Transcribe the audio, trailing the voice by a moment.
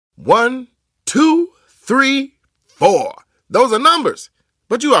1, 2, 3, 4. Those are numbers.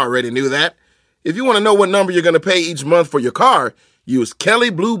 But you already knew that. If you want to know what number you're going to pay each month for your car, use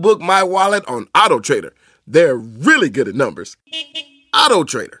Kelly Blue Book My Wallet on Auto Trader. They're really good at numbers. Auto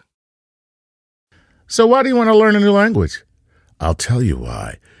Trader. So why do you want to learn a new language? I'll tell you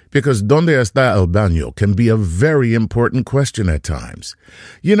why. Because ¿Dónde está el baño? Can be a very important question at times.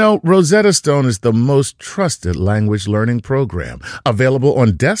 You know, Rosetta Stone is the most trusted language learning program, available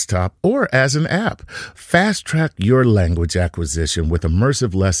on desktop or as an app. Fast-track your language acquisition with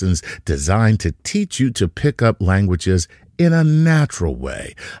immersive lessons designed to teach you to pick up languages in a natural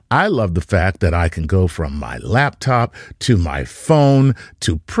way. I love the fact that I can go from my laptop to my phone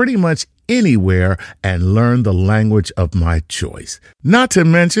to pretty much anywhere and learn the language of my choice. Not to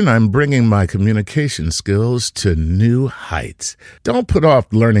mention, I'm bringing my communication skills to new heights. Don't put off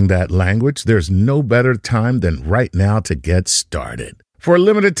learning that language. There's no better time than right now to get started. For a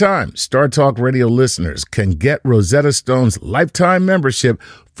limited time, Star Talk Radio listeners can get Rosetta Stone's lifetime membership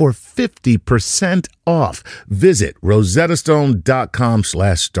for 50% off. Visit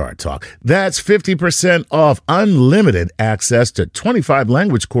rosettastone.com/StarTalk. That's 50% off unlimited access to 25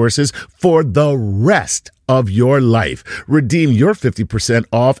 language courses for the rest of your life. Redeem your 50%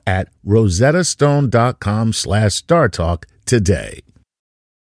 off at rosettastone.com/StarTalk today.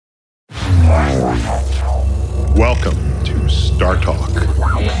 Welcome to Star Talk,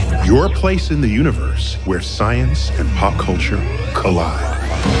 your place in the universe where science and pop culture collide.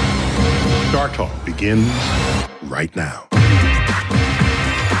 Star Talk begins right now.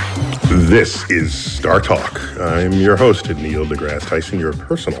 This is Star Talk. I'm your host, Neil deGrasse Tyson, your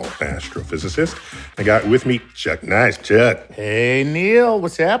personal astrophysicist. I got with me Chuck Nice. Chuck. Hey, Neil,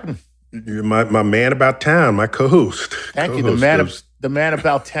 what's happening? You're my man about town, my co-host. Thank you, the man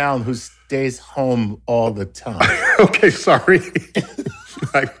about town who stays home all the time. Okay, sorry.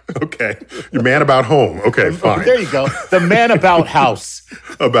 Okay. You're man about home. Okay, fine. There you go. The man about house.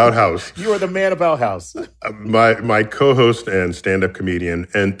 About house. You are the man about house. My co-host and stand-up comedian.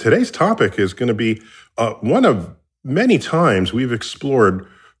 And today's topic is going to be one of many times we've explored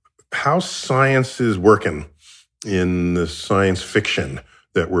how science is working in the science fiction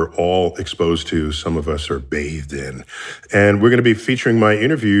that we're all exposed to, some of us are bathed in. And we're going to be featuring my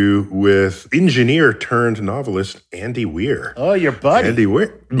interview with engineer turned novelist Andy Weir. Oh, your buddy. Andy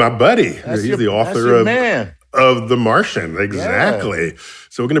Weir, my buddy. He's the author of The Martian. Exactly. Yeah.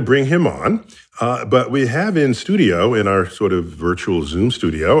 So we're going to bring him on. But we have in studio, in our sort of virtual Zoom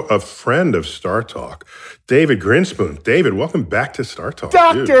studio, a friend of Star Talk, David Grinspoon. David, welcome back to Star Talk.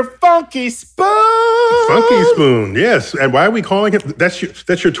 Dr. Funky Spoon! Funky Spoon, yes. And why are we calling it? That's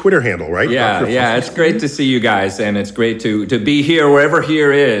your Twitter handle, right? Yeah. It's great to see you guys, and it's great to be here wherever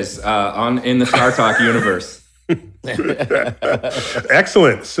here is in the Star Talk universe.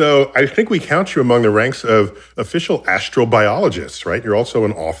 Excellent. So I think we count you among the ranks of official astrobiologists, right? You're also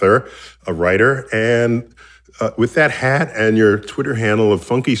an author, a writer, and with that hat and your Twitter handle of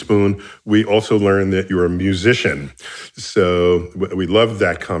Funky Spoon, we also learned that you're a musician. So we love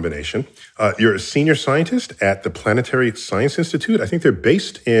that combination. You're a senior scientist at the Planetary Science Institute. I think they're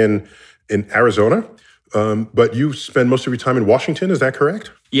based in Arizona, but you spend most of your time in Washington. Is that correct?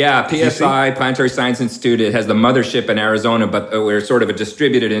 Yeah, PSI, Planetary Science Institute, it has the mothership in Arizona, but we're sort of a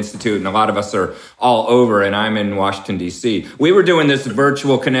distributed institute, and a lot of us are all over, and I'm in Washington, D.C. We were doing this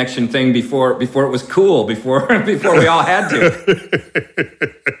virtual connection thing before it was cool, before we all had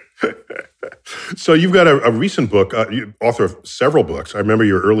to. So you've got a recent book, you author of several books. I remember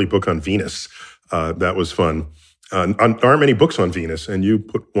your early book on Venus. That was fun. There aren't many books on Venus, and you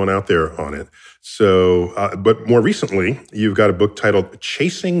put one out there on it. So, but more recently, you've got a book titled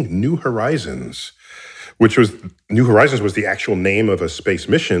Chasing New Horizons, which was, New Horizons was the actual name of a space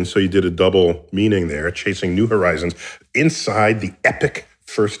mission. So you did a double meaning there, Chasing New Horizons, inside the epic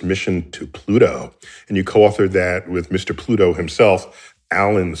first mission to Pluto. And you co-authored that with Mr. Pluto himself,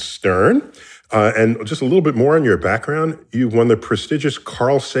 Alan Stern. And just a little bit more on your background, you won the prestigious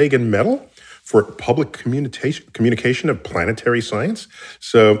Carl Sagan Medal for public communication of planetary science.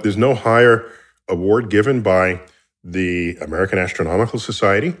 So there's no higher award given by the American Astronomical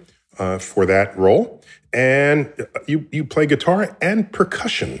Society for that role. And you play guitar and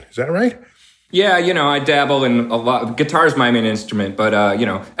percussion. Is that right? Yeah, I dabble in a lot. Guitar's my main instrument, but,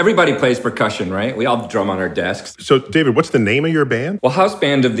 everybody plays percussion, right? We all drum on our desks. So, David, what's the name of your band? Well, House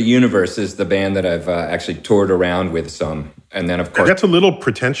Band of the Universe is the band that I've actually toured around with some. And then, of course... That's a little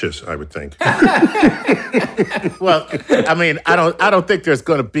pretentious, I would think. Well, I mean, I don't think there's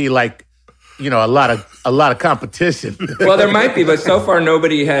going to be, a lot of competition. Well, there might be, but so far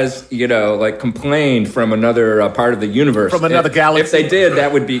nobody has, complained from another part of the universe. From another galaxy. If they did,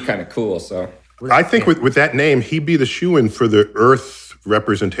 that would be kind of cool. So I think with that name, he'd be the shoo-in for the Earth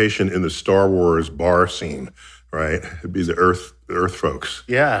representation in the Star Wars bar scene, right? It'd be the Earth folks.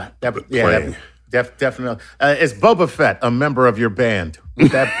 Yeah, playing. Definitely. Is Boba Fett a member of your band?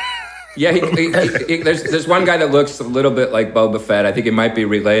 Yeah, there's one guy that looks a little bit like Boba Fett. I think it might be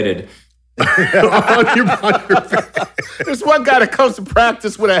related. on your There's one guy that comes to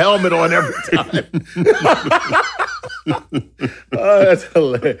practice with a helmet on every time. Oh, that's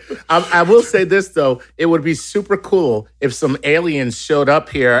hilarious. I will say this, though. It would be super cool if some aliens showed up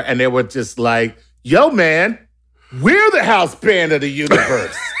here and they were just like, yo, man, we're the house band of the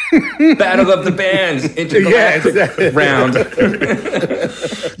universe. Battle of the bands, intergalactic round.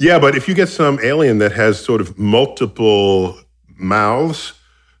 Yeah, but if you get some alien that has sort of multiple mouths,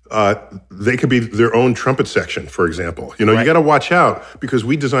 they could be their own trumpet section, for example. You got to watch out because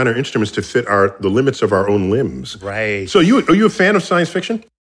we design our instruments to fit the limits of our own limbs. Right. So are you a fan of science fiction?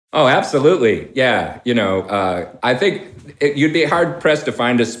 Oh, absolutely. Yeah. I think you'd be hard pressed to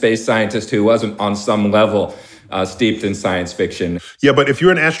find a space scientist who wasn't on some level steeped in science fiction. Yeah, but if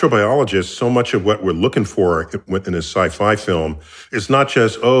you're an astrobiologist, so much of what we're looking for in a sci-fi film is not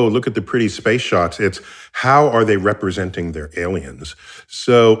just, oh, look at the pretty space shots. It's how are they representing their aliens?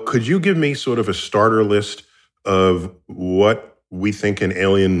 So could you give me sort of a starter list of what we think an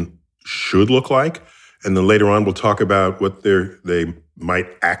alien should look like? And then later on, we'll talk about what they might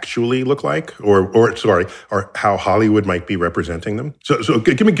actually look like, or how Hollywood might be representing them. So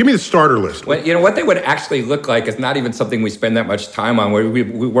give me the starter list. Well, what they would actually look like is not even something we spend that much time on. We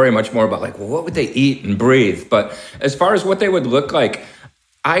worry much more about what would they eat and breathe. But as far as what they would look like,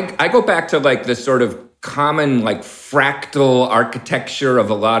 I go back to this sort of common fractal architecture of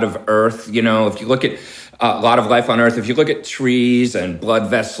a lot of Earth. If you look at a lot of life on Earth, if you look at trees and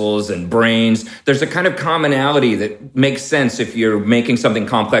blood vessels and brains, there's a kind of commonality that makes sense if you're making something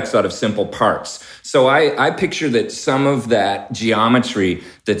complex out of simple parts. So I picture that some of that geometry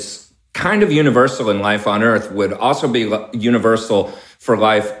that's kind of universal in life on Earth would also be universal for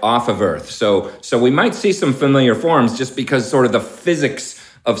life off of Earth. So we might see some familiar forms just because sort of the physics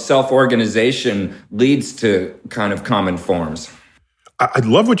of self-organization leads to kind of common forms. I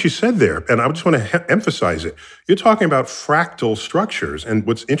love what you said there, and I just want to emphasize it. You're talking about fractal structures, and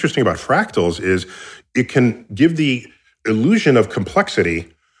what's interesting about fractals is it can give the illusion of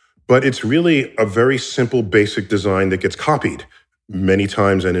complexity, but it's really a very simple, basic design that gets copied many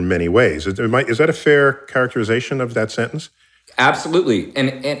times and in many ways. Is that a fair characterization of that sentence? Absolutely,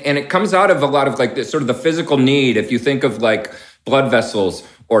 and it comes out of a lot of this sort of the physical need. If you think of blood vessels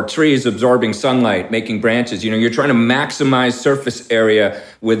or trees absorbing sunlight, making branches. You're trying to maximize surface area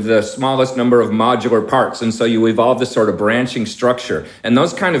with the smallest number of modular parts. And so you evolve this sort of branching structure. And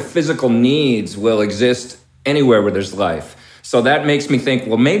those kind of physical needs will exist anywhere where there's life. So that makes me think,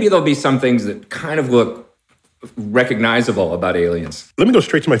 well, maybe there'll be some things that kind of look recognizable about aliens. Let me go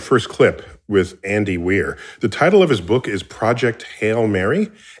straight to my first clip with Andy Weir. The title of his book is Project Hail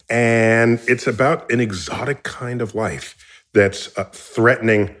Mary, and it's about an exotic kind of life that's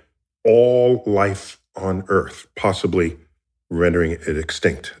threatening all life on Earth, possibly rendering it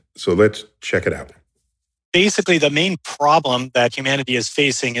extinct. So let's check it out. Basically, the main problem that humanity is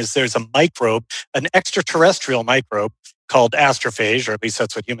facing is there's a microbe, an extraterrestrial microbe called astrophage, or at least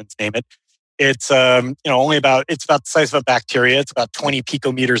that's what humans name it. It's it's about the size of a bacteria. It's about 20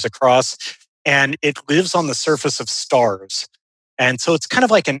 picometers across, and it lives on the surface of stars. And so it's kind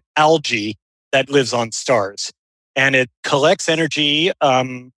of like an algae that lives on stars. And it collects energy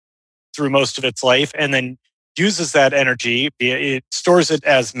through most of its life and then uses that energy. It stores it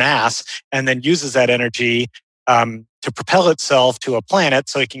as mass and then uses that energy to propel itself to a planet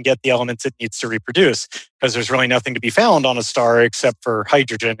so it can get the elements it needs to reproduce, because there's really nothing to be found on a star except for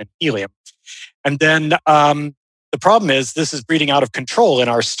hydrogen and helium. And then the problem is this is breeding out of control in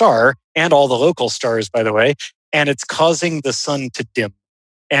our star and all the local stars, by the way, and it's causing the sun to dim.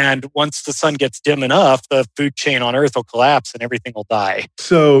 And once the sun gets dim enough, the food chain on Earth will collapse and everything will die.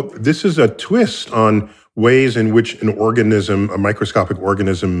 So this is a twist on ways in which an organism, a microscopic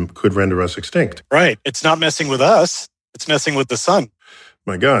organism, could render us extinct. Right. It's not messing with us. It's messing with the sun.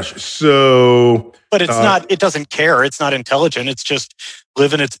 My gosh. So... But it's not, it doesn't care. It's not intelligent. It's just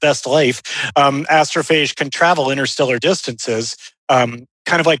living its best life. Astrophage can travel interstellar distances, kind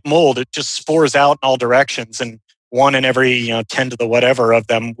of like mold. It just spores out in all directions, and one in every 10 to the whatever of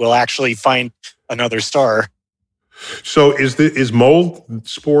them will actually find another star. So is mold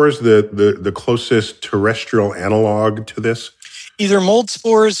spores the closest terrestrial analog to this? Either mold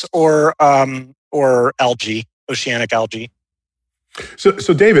spores or algae, oceanic algae.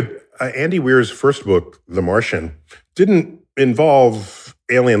 So David, Andy Weir's first book, The Martian, didn't involve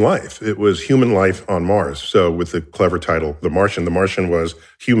alien life. It was human life on Mars. So with the clever title, The Martian was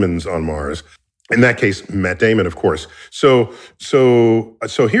humans on Mars. In that case, Matt Damon, of course. So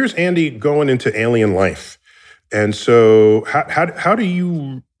here's Andy going into alien life. And so how do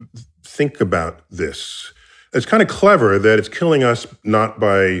you think about this? It's kind of clever that it's killing us not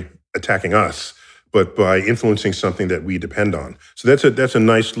by attacking us, but by influencing something that we depend on. So that's a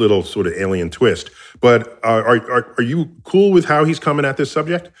nice little sort of alien twist. But are you cool with how he's coming at this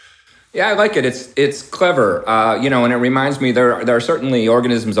subject? Yeah, I like it. It's clever, and it reminds me there are certainly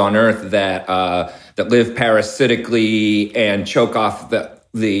organisms on Earth that live parasitically and choke off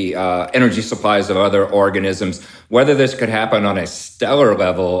the energy supplies of other organisms. Whether this could happen on a stellar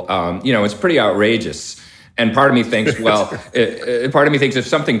level, it's pretty outrageous. And part of me thinks, if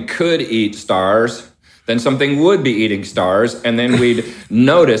something could eat stars, then something would be eating stars, and then we'd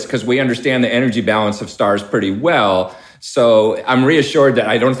notice, because we understand the energy balance of stars pretty well. So I'm reassured that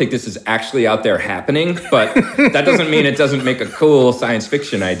I don't think this is actually out there happening, but that doesn't mean it doesn't make a cool science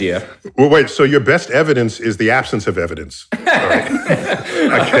fiction idea. Well, wait, so your best evidence is the absence of evidence. All right.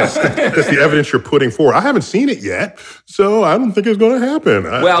 I guess that's the evidence you're putting forward. I haven't seen it yet, so I don't think it's going to happen.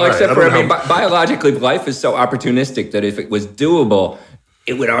 Biologically, life is so opportunistic that if it was doable,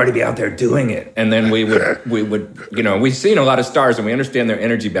 it would already be out there doing it. And then we would, we've seen a lot of stars and we understand their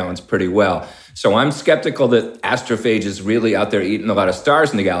energy balance pretty well. So I'm skeptical that astrophage is really out there eating a lot of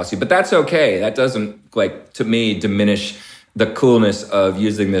stars in the galaxy, but that's okay. That doesn't, to me, diminish the coolness of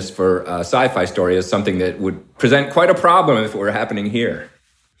using this for a sci-fi story as something that would present quite a problem if it were happening here.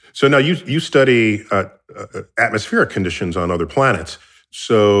 So now you study atmospheric conditions on other planets.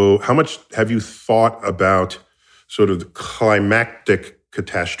 So how much have you thought about sort of the climactic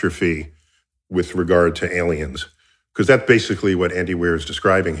catastrophe with regard to aliens? Because that's basically what Andy Weir is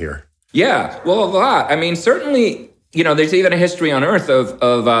describing here. Yeah, well, a lot. I mean, certainly, there's even a history on Earth of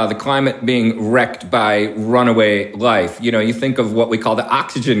the climate being wrecked by runaway life. You think of what we call the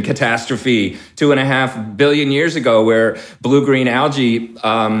oxygen catastrophe 2.5 billion years ago, where blue-green algae,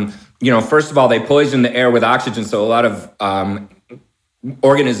 first of all, they poisoned the air with oxygen, so a lot of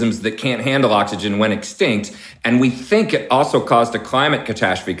organisms that can't handle oxygen went extinct. And we think it also caused a climate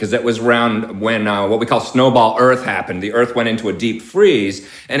catastrophe because it was around when what we call snowball Earth happened. The Earth went into a deep freeze,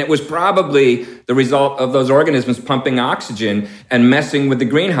 and it was probably the result of those organisms pumping oxygen and messing with the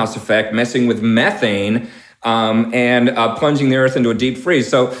greenhouse effect, messing with methane, and plunging the Earth into a deep freeze.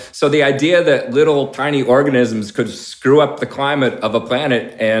 So the idea that little tiny organisms could screw up the climate of a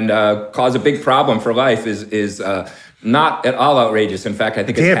planet and cause a big problem for life is not at all outrageous. In fact, I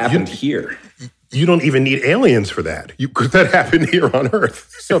think it's happened here. You don't even need aliens for that. Because that happened here on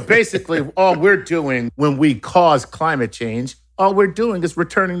Earth. So basically, all we're doing when we cause climate change, all we're doing is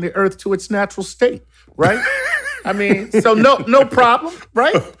returning the Earth to its natural state, right? I mean, so no problem,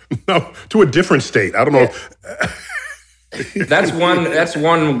 right? No, to a different state. I don't know. That's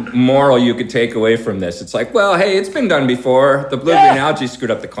one moral you could take away from this. It's like, well, hey, it's been done before. The blue-green algae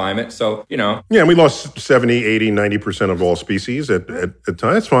screwed up the climate, so, Yeah, and we lost 70, 80, 90% of all species at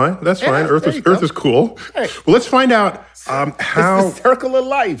time. That's fine. That's fine. Earth is cool. Hey. Well, let's find out how... It's the circle of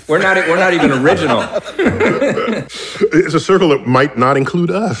life. We're not even original. It's a circle that might not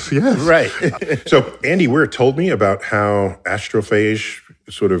include us, yes. Right. So Andy Weir told me about how astrophage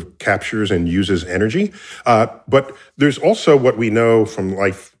sort of captures and uses energy. But there's also what we know from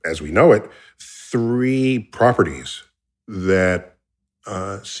life as we know it, 3 properties that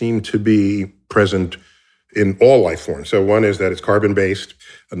seem to be present in all life forms. So one is that it's carbon-based,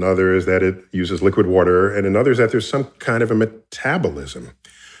 another is that it uses liquid water, and another is that there's some kind of a metabolism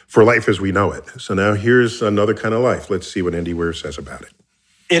for life as we know it. So now here's another kind of life. Let's see what Andy Weir says about it.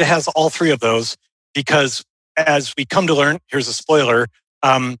 It has all 3 of those because as we come to learn, here's a spoiler,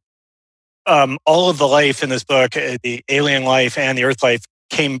 all of the life in this book, the alien life and the Earth life,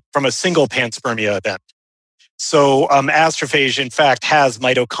 came from a single panspermia event. So astrophage, in fact, has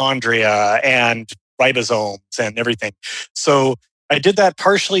mitochondria and ribosomes and everything. So I did that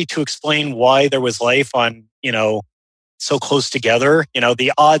partially to explain why there was life on, so close together.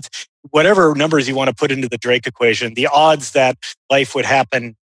 The odds, whatever numbers you want to put into the Drake equation, the odds that life would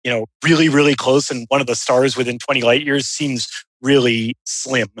happen, really, really close and one of the stars within 20 light years seems really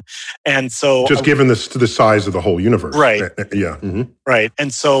slim. And so just given the size of the whole universe. Right. Yeah. Mm-hmm. Right.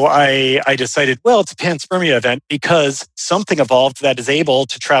 And so I decided, well, it's a panspermia event because something evolved that is able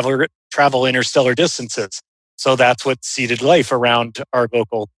to travel interstellar distances. So that's what seeded life around our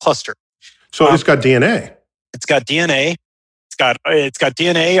local cluster. So it's got DNA. It's got DNA. It's got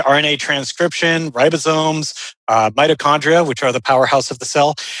DNA, RNA transcription, ribosomes, mitochondria, which are the powerhouse of the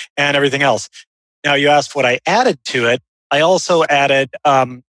cell, and everything else. Now, you asked what I added to it. I also added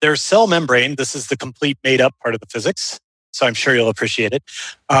their cell membrane. This is the complete made-up part of the physics, so I'm sure you'll appreciate it.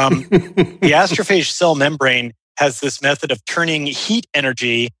 The astrophage cell membrane has this method of turning heat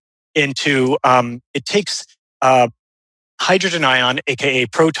energy into, it takes hydrogen ion, aka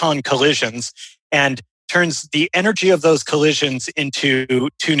proton collisions, and turns the energy of those collisions into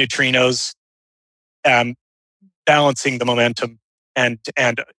two neutrinos, balancing the momentum and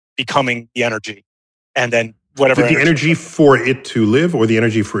becoming the energy. And then whatever the energy for it to live or the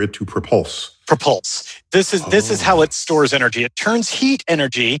energy for it to propulse? Propulse. This is how it stores energy. It turns heat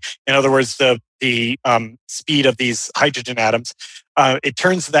energy, in other words, the speed of these hydrogen atoms, it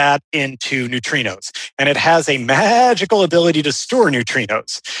turns that into neutrinos. And it has a magical ability to store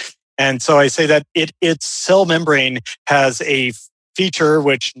neutrinos. And so I say that its cell membrane has a feature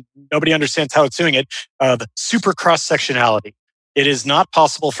which nobody understands how it's doing it, the super cross-sectionality. It is not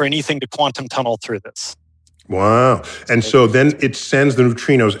possible for anything to quantum tunnel through this. Wow. And so then it sends the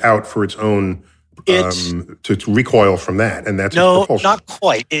neutrinos out for its own, to recoil from that. And that's no, propulsion. Not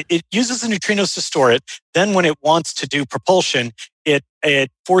quite. It uses the neutrinos to store it. Then when it wants to do propulsion, it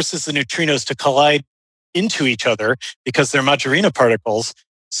forces the neutrinos to collide into each other because they're Majorana particles.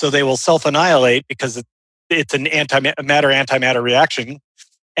 So they will self-annihilate because it's an matter-antimatter reaction.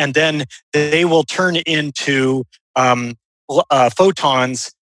 And then they will turn into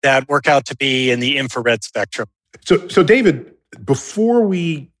photons that work out to be in the infrared spectrum. So David, before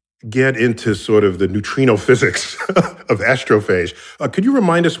we get into sort of the neutrino physics of astrophage, could you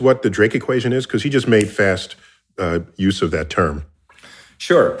remind us what the Drake equation is? Because he just made fast use of that term.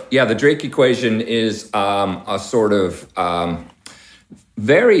 Sure. Yeah, the Drake equation is a sort of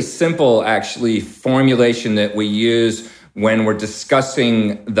very simple, actually, formulation that we use when we're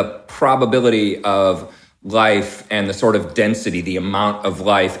discussing the probability of life and the sort of density, the amount of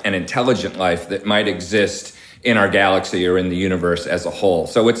life and intelligent life that might exist in our galaxy or in the universe as a whole.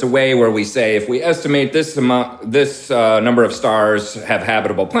 So it's a way where we say, if we estimate this number of stars have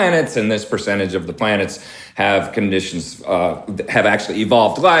habitable planets, and this percentage of the planets have conditions, have actually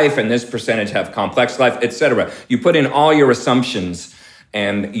evolved life, and this percentage have complex life, etc. You put in all your assumptions,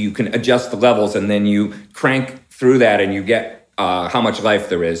 and you can adjust the levels, and then you crank through that, and you get how much life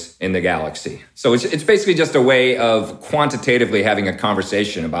there is in the galaxy. So it's basically just a way of quantitatively having a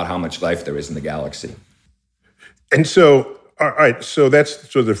conversation about how much life there is in the galaxy. And so, all right, so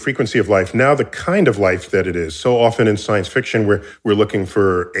that's sort of the frequency of life. Now the kind of life that it is. So often in science fiction, we're looking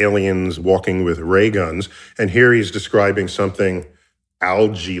for aliens walking with ray guns. And here he's describing something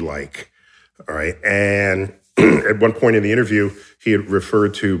algae-like. All right. And at one point in the interview, he had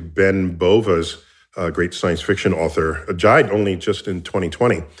referred to Ben Bova's great science fiction author, died only just in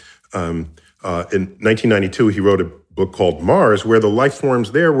 2020. In 1992, he wrote a book called Mars, where the life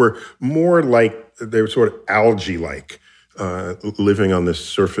forms there were more like, they were sort of algae-like, living on the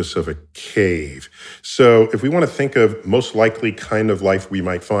surface of a cave. So if we want to think of most likely kind of life we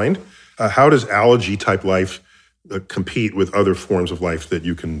might find, how does algae-type life compete with other forms of life that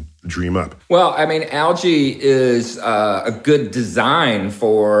you can dream up? Well, I mean, algae is a good design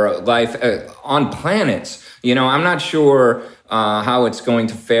for life on planets. You know, I'm not sure how it's going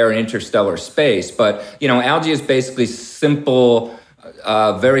to fare in interstellar space, but, you know, algae is basically simple,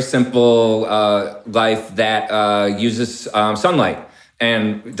 very simple life that uses sunlight.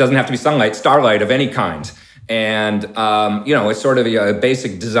 And it doesn't have to be sunlight, starlight of any kind. And, you know, it's sort of a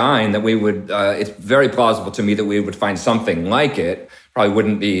basic design that we would, it's very plausible to me that we would find something like it. Probably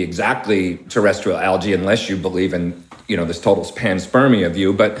wouldn't be exactly terrestrial algae unless you believe in, you know, this total panspermia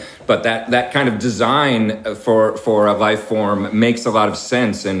view. But that kind of design for a life form makes a lot of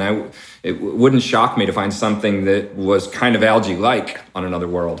sense. And it wouldn't shock me to find something that was kind of algae-like on another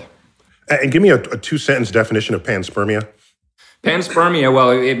world. And give me a two-sentence definition of panspermia. Panspermia, well,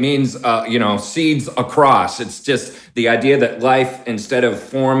 it means, you know, seeds across. It's just the idea that life, instead of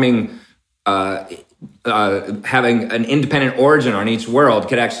forming, having an independent origin on each world,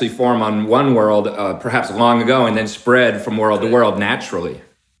 could actually form on one world, perhaps long ago, and then spread from world to world naturally.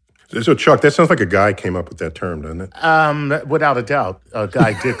 So, Chuck, that sounds like a guy came up with that term, doesn't it? Without a doubt, a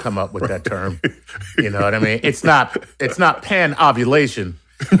guy did come up with that term. You know what I mean? It's not pan-ovulation.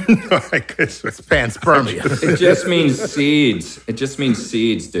 No, I guess it's panspermia. It just means seeds. It just means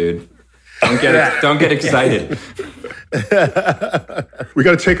seeds, dude. Don't get excited. We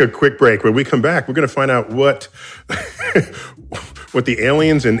got to take a quick break. When we come back, we're going to find out what the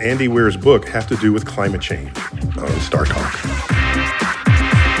aliens in Andy Weir's book have to do with climate change on Star Talk.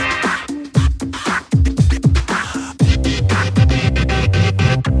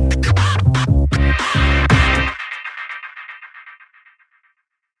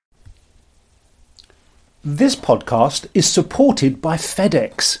 This podcast is supported by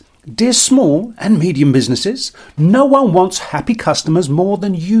FedEx. Dear small and medium businesses, no one wants happy customers more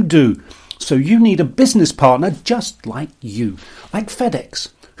than you do. So you need a business partner just like you, like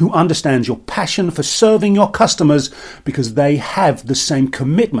FedEx, who understands your passion for serving your customers because they have the same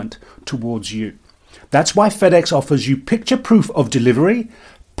commitment towards you. That's why FedEx offers you picture proof of delivery,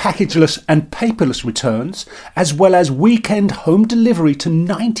 packageless and paperless returns, as well as weekend home delivery to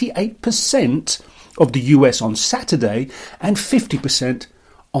 98% of the US on Saturday and 50%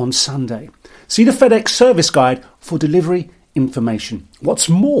 on Sunday. See the FedEx service guide for delivery information. What's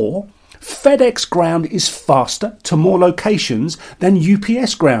more, FedEx Ground is faster to more locations than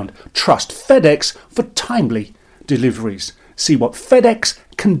UPS Ground. Trust FedEx for timely deliveries. See what FedEx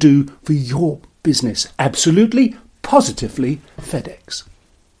can do for your business. Absolutely, positively FedEx.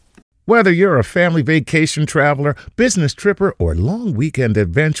 Whether you're a family vacation traveler, business tripper, or long weekend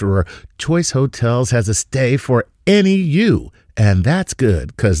adventurer, Choice Hotels has a stay for any you. And that's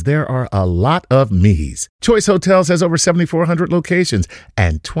good, because there are a lot of me's. Choice Hotels has over 7,400 locations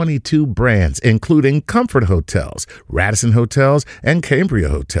and 22 brands, including Comfort Hotels, Radisson Hotels, and Cambria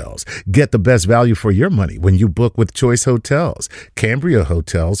Hotels. Get the best value for your money when you book with Choice Hotels. Cambria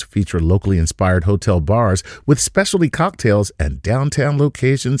Hotels feature locally inspired hotel bars with specialty cocktails and downtown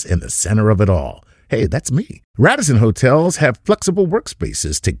locations in the center of it all. Hey, that's me. Radisson Hotels have flexible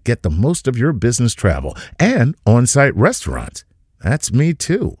workspaces to get the most of your business travel and on-site restaurants. That's me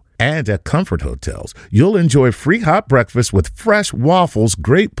too. And at Comfort Hotels, you'll enjoy free hot breakfast with fresh waffles,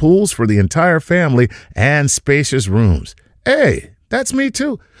 great pools for the entire family, and spacious rooms. Hey, that's me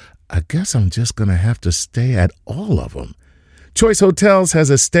too. I guess I'm just going to have to stay at all of them. Choice Hotels has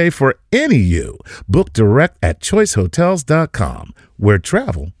a stay for any you. Book direct at choicehotels.com, where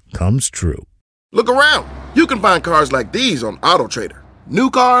travel comes true. Look around. You can find cars like these on AutoTrader. New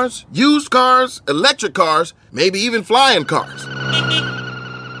cars, used cars, electric cars, maybe even flying cars.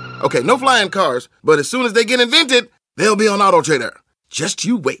 Okay, no flying cars, but as soon as they get invented, they'll be on AutoTrader. Just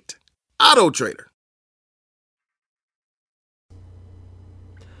you wait. AutoTrader.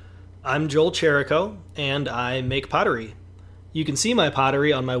 I'm Joel Cherico, and I make pottery. You can see my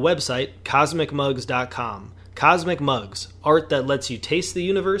pottery on my website, cosmicmugs.com. Cosmic Mugs, art that lets you taste the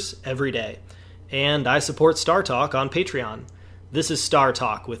universe every day. And I support Star Talk on Patreon. This is Star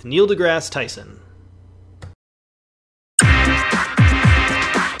Talk with Neil deGrasse Tyson.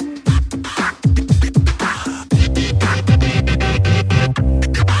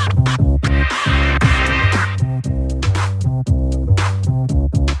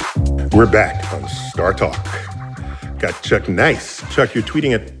 We're back on Star Talk. Got Chuck Nice. Chuck, you're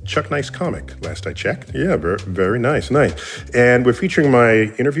tweeting at Chuck Nice Comic, last I checked. Yeah, very, very nice. And we're featuring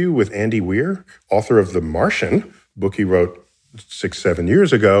my interview with Andy Weir, author of The Martian, book he wrote 6-7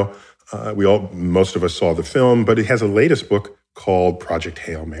 years ago. Most of us saw the film, but it has a latest book called Project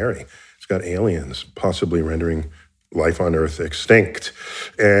Hail Mary. It's got aliens possibly rendering life on Earth extinct.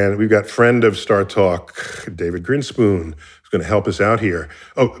 And we've got friend of Star Talk, David Grinspoon, going to help us out here.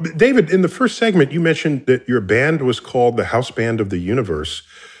 Oh, David, in the first segment, you mentioned that your band was called the House Band of the Universe,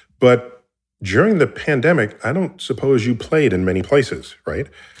 but during the pandemic, I don't suppose you played in many places, right?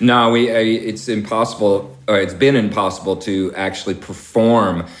 No, it's impossible, or it's been impossible to actually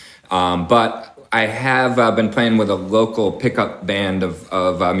perform, but I have been playing with a local pickup band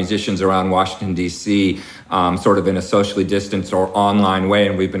of musicians around Washington, D.C., sort of in a socially distanced or online way,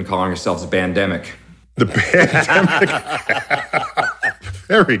 and we've been calling ourselves Bandemic. The Bandemic.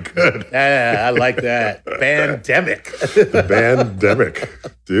 Very good. Yeah, I like that. Bandemic. The Bandemic.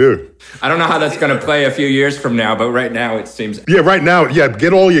 Dude. I don't know how that's going to play a few years from now, but right now it seems... Yeah, right now. Yeah,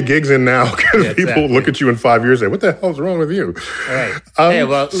 get all your gigs in now because Yeah, people look at you in 5 years and say, what the hell's wrong with you? All right. Hey,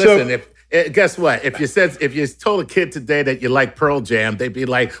 well, listen, guess what? If you told a kid today that you like Pearl Jam, they'd be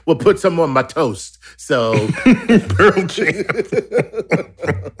like, well, put some on my toast. So... Pearl Jam.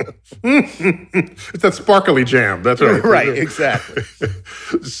 It's that sparkly jam. That's right. Right, exactly.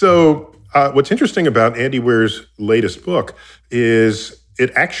 So what's interesting about Andy Weir's latest book is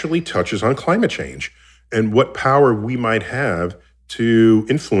it actually touches on climate change and what power we might have to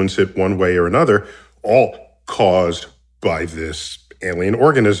influence it one way or another, all caused by this alien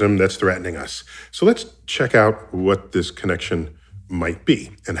organism that's threatening us. So let's check out what this connection might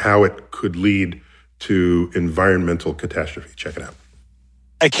be and how it could lead to environmental catastrophe. Check it out.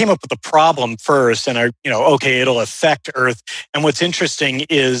 I came up with a problem first, and it'll affect Earth. And what's interesting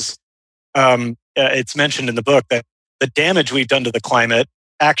is it's mentioned in the book that the damage we've done to the climate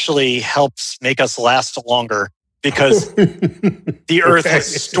actually helps make us last longer because the Earth has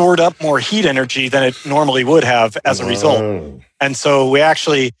stored up more heat energy than it normally would have as a result. And so we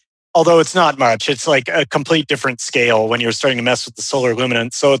actually, although it's not much. It's like a complete different scale when you're starting to mess with the solar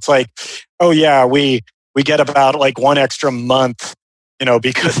luminance. So it's like, oh yeah, we get about like 1 extra month,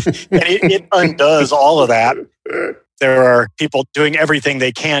 because and it undoes all of that. There are people doing everything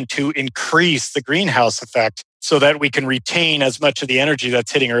they can to increase the greenhouse effect so that we can retain as much of the energy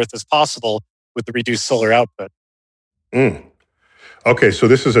that's hitting Earth as possible with the reduced solar output. Okay, so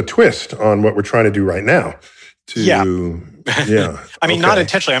this is a twist on what we're trying to do right now. Yeah. I mean, not Okay.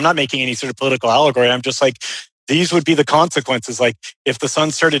 intentionally. I'm not making any sort of political allegory. I'm just like, these would be the consequences. Like, if the sun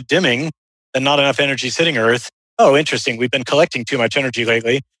started dimming and not enough energy is hitting Earth, oh, interesting. We've been collecting too much energy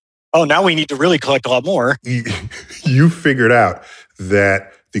lately. Oh, now we need to really collect a lot more. You figured out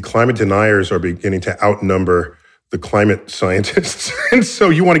that the climate deniers are beginning to outnumber the climate scientists. And so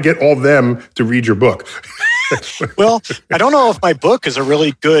you want to get all them to read your book. Well, I don't know if my book is a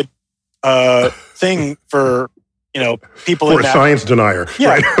really good thing for, people For in a that. science denier. Yeah,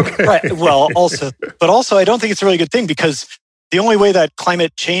 Right. Okay. right. Well, also I don't think it's a really good thing because the only way that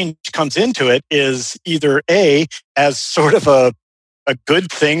climate change comes into it is either A, as sort of a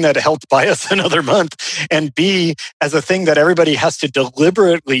good thing that helped buy us another month, and B, as a thing that everybody has to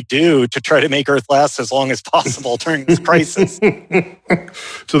deliberately do to try to make Earth last as long as possible during this crisis.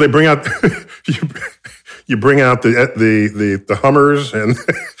 So they bring out you bring out the Hummers and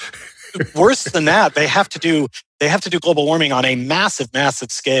Worse than that, they have to do global warming on a massive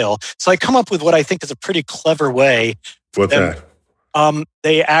scale. So I come up with what I think is a pretty clever way. what's that?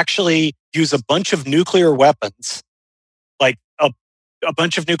 They actually use a bunch of nuclear weapons, like a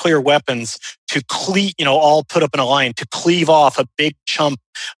bunch of nuclear weapons to all put up in a line to cleave off a big chunk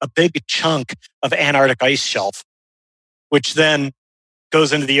of Antarctic ice shelf, which then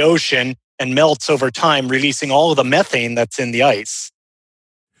goes into the ocean and melts over time, releasing all of the methane that's in the ice.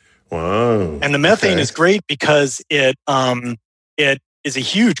 Wow. And the methane is great because it is a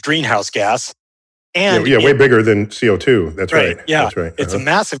huge greenhouse gas. And way bigger than CO2. That's right. Yeah, That's right. it's a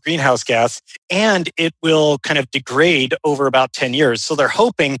massive greenhouse gas, and it will kind of degrade over about 10 years. So they're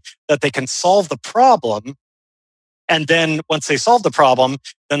hoping that they can solve the problem. And then once they solve the problem,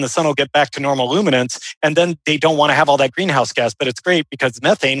 then the sun will get back to normal luminance. And then they don't want to have all that greenhouse gas. But it's great because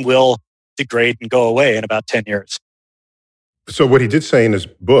methane will degrade and go away in about 10 years. So what he did say in his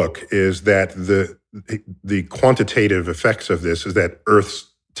book is that the quantitative effects of this is that Earth's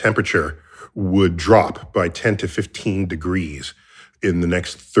temperature would drop by 10 to 15 degrees in the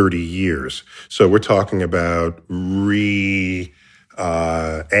next 30 years. So we're talking about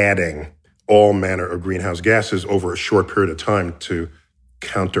adding all manner of greenhouse gases over a short period of time to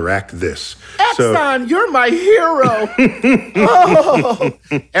counteract this. Exxon, you're my hero. Oh,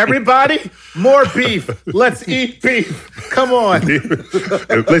 everybody, more beef. Let's eat beef. Come on.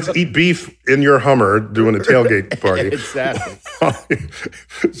 Let's eat beef in your Hummer doing a tailgate party. Exactly.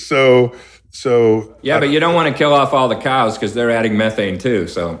 So Yeah, but you don't want to kill off all the cows because they're adding methane too.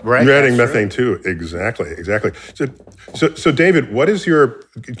 So Right. you're adding methane too. Exactly. So David,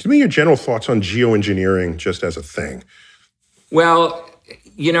 give me your general thoughts on geoengineering just as a thing. Well,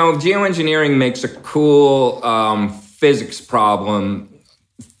 geoengineering makes a cool physics problem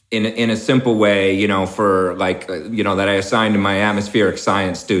in a simple way, for that I assigned to my atmospheric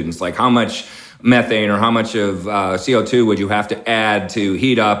science students, like how much methane or how much of CO2 would you have to add to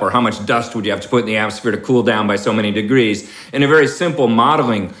heat up, or how much dust would you have to put in the atmosphere to cool down by so many degrees, in a very simple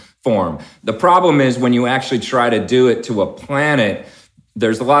modeling form. The problem is when you actually try to do it to a planet,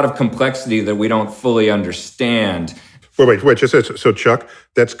 there's a lot of complexity that we don't fully understand. Wait. So Chuck,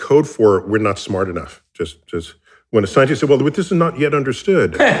 that's code for we're not smart enough. Just when a scientist says, well, this is not yet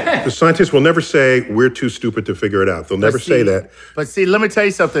understood, the scientists will never say we're too stupid to figure it out. They'll never say that. But see, let me tell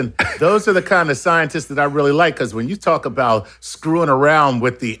you something. Those are the kind of scientists that I really like, because when you talk about screwing around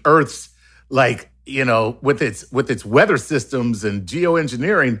with the Earth's, with its weather systems and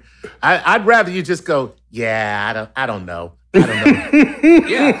geoengineering, I'd rather you just go, yeah, I don't know.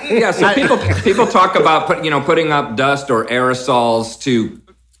 Yeah. So people talk about putting up dust or aerosols to,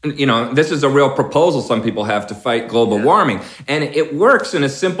 this is a real proposal some people have to fight global warming, and it works in a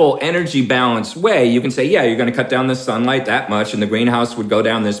simple energy balance way. You can say, yeah, you're going to cut down the sunlight that much, and the greenhouse would go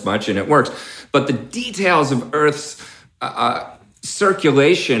down this much, and it works. But the details of Earth's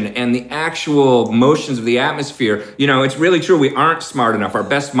circulation and the actual motions of the atmosphere, it's really true. We aren't smart enough. Our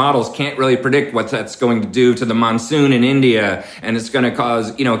best models can't really predict what that's going to do to the monsoon in India. And it's going to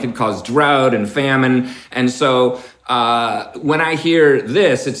cause, it can cause drought and famine. And so when I hear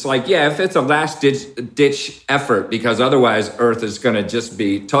this, it's like, yeah, if it's a last ditch effort, because otherwise Earth is going to just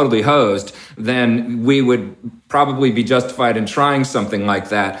be totally hosed, then we would probably be justified in trying something like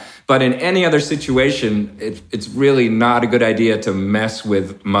that. But in any other situation, it's really not a good idea to mess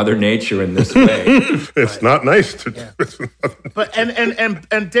with Mother Nature in this way. It's not nice to. Yeah. But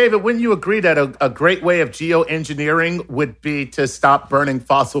and David, wouldn't you agree that a great way of geoengineering would be to stop burning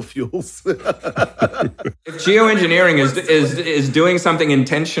fossil fuels? If geoengineering is doing something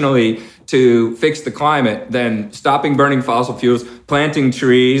intentionally to fix the climate, then stopping burning fossil fuels, planting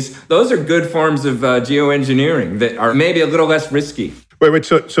trees, those are good forms of geoengineering that are maybe a little less risky. Wait.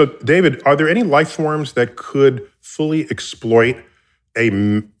 So, David, are there any life forms that could fully exploit a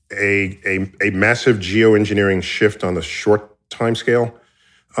massive geoengineering shift on the short time scale?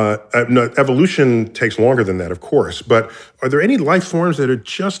 No, evolution takes longer than that, of course. But are there any life forms that are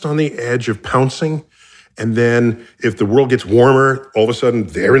just on the edge of pouncing? And then if the world gets warmer, all of a sudden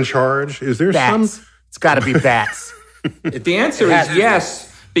they're in charge? Is there bats. It's got to be bats. The answer is yes.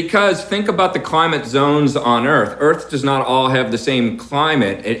 Because think about the climate zones on Earth. Earth does not all have the same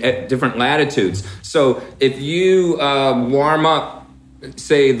climate at different latitudes. So if you warm up,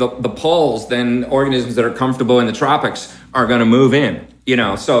 say, the poles, then organisms that are comfortable in the tropics are going to move in.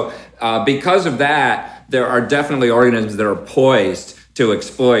 So because of that, there are definitely organisms that are poised to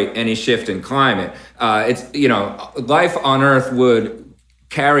exploit any shift in climate. Life on Earth would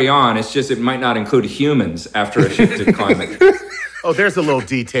carry on. It's just it might not include humans after a shifted climate. Oh, there's a little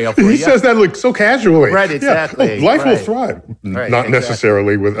detail for you. He says that like so casually. Right, exactly. Yeah. Life will thrive. Right, not exactly.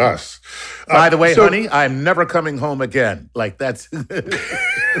 Necessarily with us. By the way, honey, I'm never coming home again. Like that's...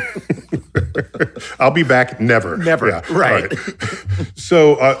 I'll be back never. Never, Yeah. right.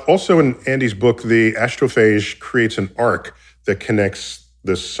 So also in Andy's book, the astrophage creates an arc that connects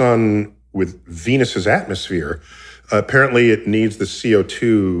the sun with Venus's atmosphere. Apparently, it needs the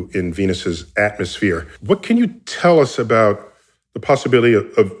CO2 in Venus's atmosphere. What can you tell us about the possibility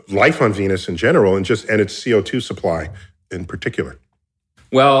of life on Venus in general and its CO2 supply in particular?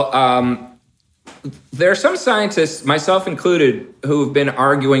 Well, there are some scientists, myself included, who have been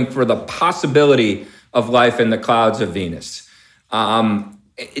arguing for the possibility of life in the clouds of Venus.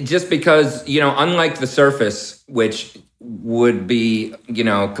 Just because, unlike the surface, which would be,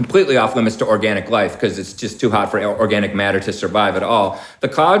 completely off limits to organic life because it's just too hot for organic matter to survive at all. The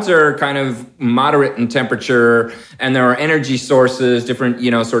clouds are kind of moderate in temperature, and there are energy sources, different,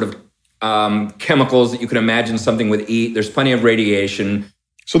 chemicals that you can imagine something would eat. There's plenty of radiation.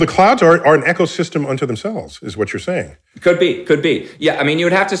 So the clouds are an ecosystem unto themselves, is what you're saying. Could be. Yeah, you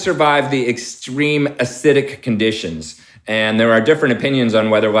would have to survive the extreme acidic conditions. And there are different opinions on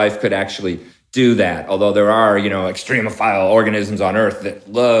whether life could actually do that, although there are, extremophile organisms on Earth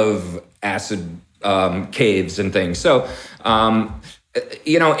that love acid caves and things. So,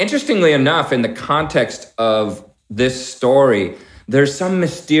 interestingly enough, in the context of this story, there's some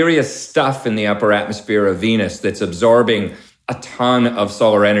mysterious stuff in the upper atmosphere of Venus that's absorbing a ton of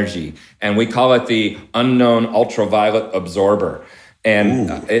solar energy, and we call it the unknown ultraviolet absorber. And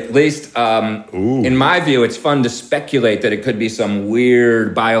at least in my view, it's fun to speculate that it could be some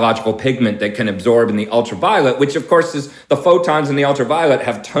weird biological pigment that can absorb in the ultraviolet, which of course is the photons in the ultraviolet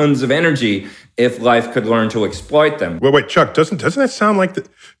have tons of energy if life could learn to exploit them. Wait, Chuck, doesn't that sound like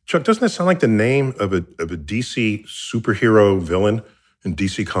the name of a DC superhero villain in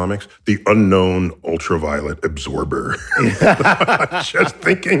DC Comics? The unknown ultraviolet absorber. Just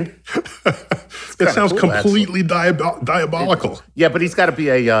thinking. It sounds cool, completely diabolical. Yeah, but he's got to be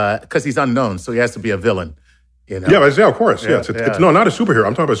because he's unknown, so he has to be a villain. Yeah, of course. Yeah, it's not a superhero.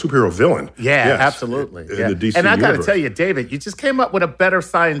 I'm talking about a superhero villain. Yeah, yes, absolutely. In the DC and I got to universe. tell you, David, you just came up with a better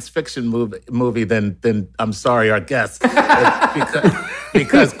science fiction movie than I'm sorry, our guest.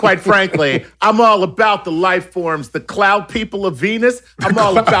 Because quite frankly, I'm all about the life forms, the cloud people of Venus. I'm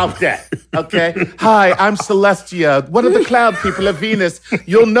all about that. Okay. Hi, I'm Celestia. What are the cloud people of Venus?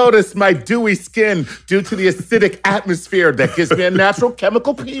 You'll notice my dewy skin due to the acidic atmosphere that gives me a natural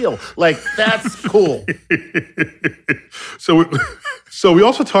chemical peel. Like, that's cool. So we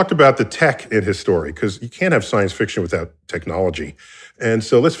also talked about the tech in his story, because you can't have science fiction without technology. And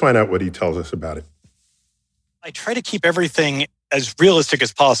so let's find out what he tells us about it. I try to keep everything as realistic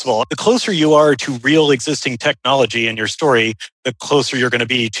as possible. The closer you are to real existing technology in your story, the closer you're going to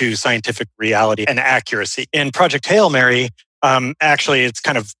be to scientific reality and accuracy. In Project Hail Mary, actually, it's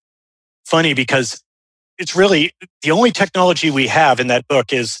kind of funny because it's really the only technology we have in that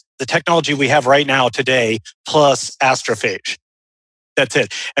book is the technology we have right now today plus astrophage. That's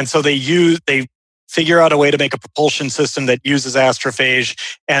it. And so they figure out a way to make a propulsion system that uses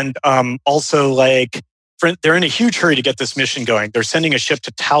astrophage, and also they're in a huge hurry to get this mission going. They're sending a ship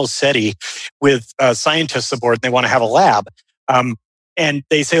to Tau Ceti with scientists aboard, and they want to have a lab. And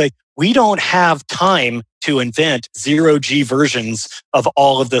they say, we don't have time to invent zero-G versions of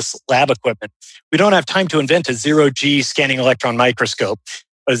all of this lab equipment. We don't have time to invent a zero-G scanning electron microscope,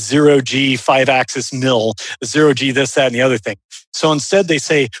 a zero-G 5-axis mill, a zero-G this, that, and the other thing. So instead they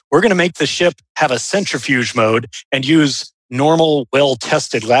say, we're going to make the ship have a centrifuge mode and use normal,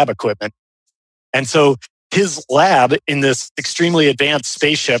 well-tested lab equipment. And so his lab in this extremely advanced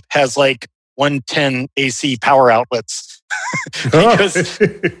spaceship has like 110 AC power outlets. because,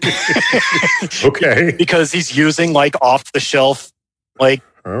 Okay. because he's using like off-the-shelf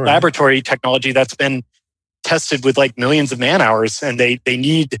laboratory technology that's been tested with like millions of man hours, and they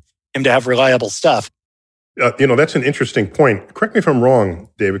need him to have reliable stuff. That's an interesting point. Correct me if I'm wrong,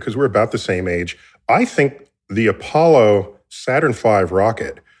 David, because we're about the same age. I think the Apollo Saturn V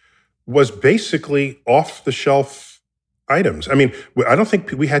rocket was basically off-the-shelf items. I mean, I don't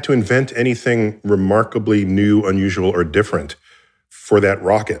think we had to invent anything remarkably new, unusual, or different for that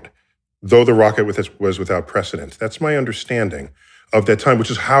rocket, though the rocket was without precedent. That's my understanding of that time, which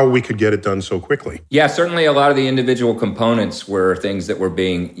is how we could get it done so quickly. Yeah, certainly a lot of the individual components were things that were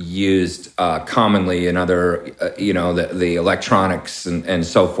being used commonly in other, the electronics and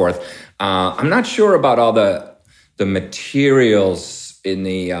so forth. I'm not sure about all the materials in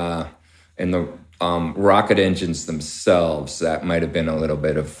the rocket engines themselves. That might have been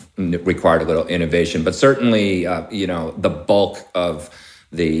required a little innovation, but certainly, the bulk of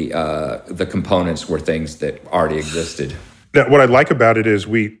the components were things that already existed. Now, what I like about it is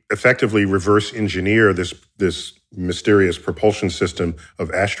we effectively reverse engineer this mysterious propulsion system of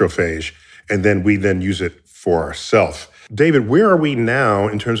astrophage, and then we use it for ourselves. David, where are we now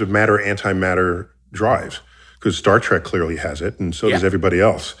in terms of matter-antimatter drives? Because Star Trek clearly has it, and so does everybody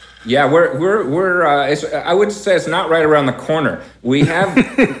else. Yeah, we're I would say it's not right around the corner. We have.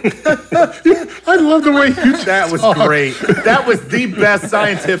 I love the way you. That was great. That was the best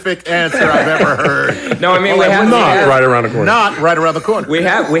scientific answer I've ever heard. No, I mean right around the corner. Not right around the corner. We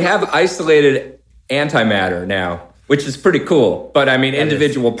have isolated antimatter now, which is pretty cool. But I mean,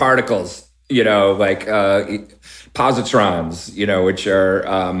 individual particles, like positrons, which are.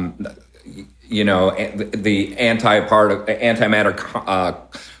 The antimatter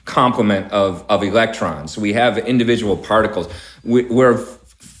complement of electrons. We have individual particles. We're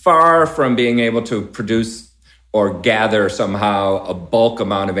far from being able to produce or gather somehow a bulk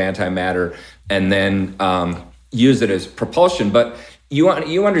amount of antimatter and then use it as propulsion. But you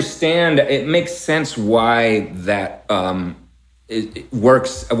understand, it makes sense why that it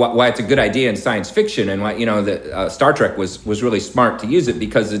works, why it's a good idea in science fiction, and why Star Trek was really smart to use it,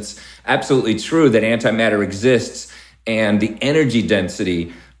 because it's absolutely true that antimatter exists, and the energy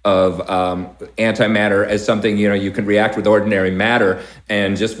density of antimatter as something you can react with ordinary matter,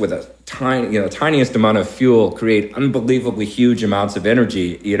 and just with a tiniest amount of fuel create unbelievably huge amounts of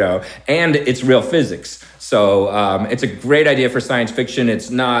energy, and it's real physics. So it's a great idea for science fiction. It's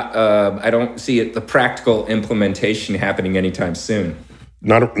not, I don't see the practical implementation happening anytime soon.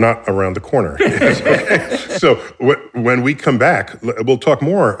 Not around the corner. Okay. So when we come back, we'll talk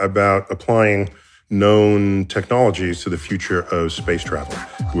more about applying known technologies to the future of space travel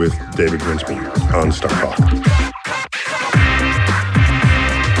with David Grinspoon on Star Talk.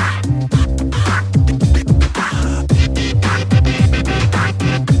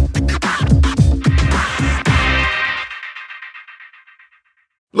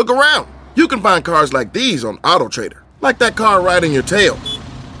 Look around. You can find cars like these on AutoTrader, like that car riding your tail.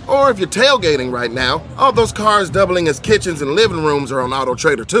 Or if you're tailgating right now, all those cars doubling as kitchens and living rooms are on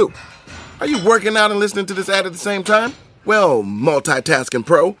AutoTrader too. Are you working out and listening to this ad at the same time? Well, multitasking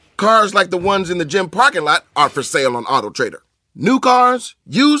pro, cars like the ones in the gym parking lot are for sale on AutoTrader. New cars,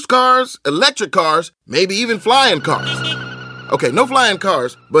 used cars, electric cars, maybe even flying cars. Okay, no flying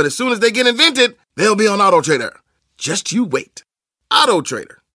cars, but as soon as they get invented, they'll be on AutoTrader. Just you wait.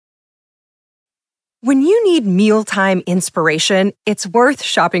 AutoTrader. When you need mealtime inspiration, it's worth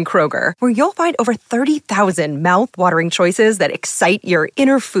shopping Kroger, where you'll find over 30,000 mouth-watering choices that excite your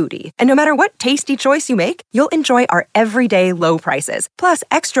inner foodie. And no matter what tasty choice you make, you'll enjoy our everyday low prices, plus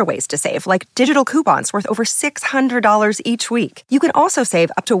extra ways to save, like digital coupons worth over $600 each week. You can also save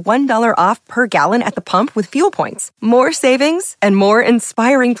up to $1 off per gallon at the pump with fuel points. More savings and more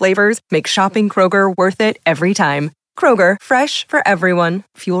inspiring flavors make shopping Kroger worth it every time. Kroger, fresh for everyone.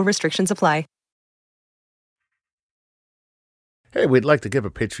 Fuel restrictions apply. Hey, we'd like to give a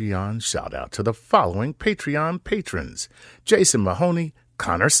Patreon shout-out to the following Patreon patrons: Jason Mahoney,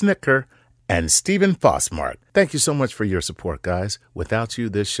 Connor Snicker, and Stephen Fossmark. Thank you so much for your support, guys. Without you,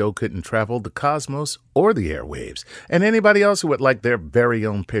 this show couldn't travel the cosmos or the airwaves. And anybody else who would like their very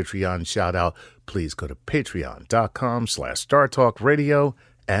own Patreon shout-out, please go to patreon.com/StarTalkRadio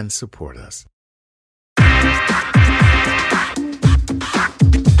and support us.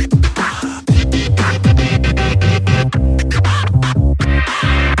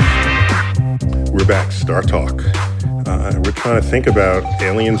 We're back, Star Talk. We're trying to think about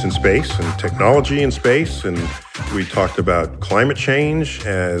aliens in space and technology in space, and we talked about climate change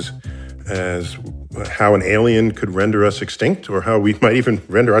as how an alien could render us extinct, or how we might even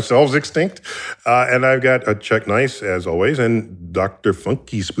render ourselves extinct. And I've got Chuck Nice, as always, and Dr.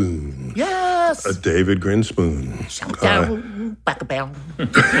 Funky Spoon. Yes! David Grinspoon. Back-a-bell.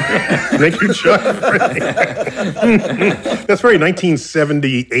 Thank you, Chuck. That's very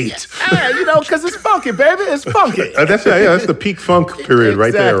 1978. Hey, because it's funky, baby. It's funky. That's the peak funk period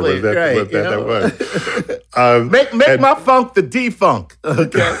right there. Exactly, That was. Make my funk the D-funk.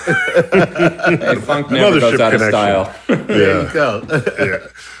 Okay. Hey, funk never goes out of style. There you go.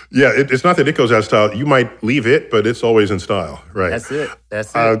 Yeah, it's not that it goes out of style. You might leave it, but it's always in style, right? That's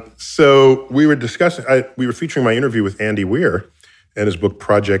it. So we were discussing, we were featuring my interview with Andy Weir and his book,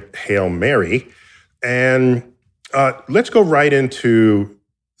 Project Hail Mary. And let's go right into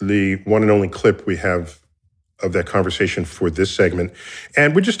the one and only clip we have of that conversation for this segment.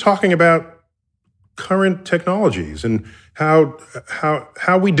 And we're just talking about current technologies and how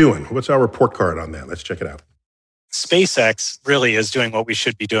we doing? What's our report card on that? Let's check it out. SpaceX really is doing what we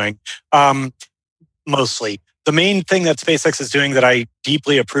should be doing, mostly. The main thing that SpaceX is doing that I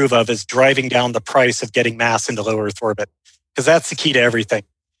deeply approve of is driving down the price of getting mass into low Earth orbit, because that's the key to everything.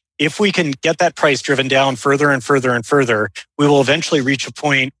 If we can get that price driven down further and further and further, we will eventually reach a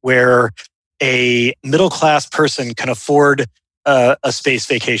point where a middle-class person can afford a space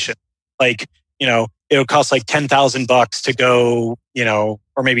vacation. Like, it would cost like $10,000 to go,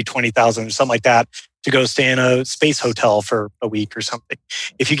 or maybe $20,000 or something like that, to go stay in a space hotel for a week or something.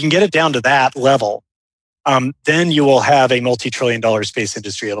 If you can get it down to that level, then you will have a multi-trillion-dollar space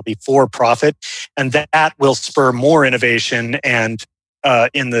industry. It'll be for profit, and that will spur more innovation and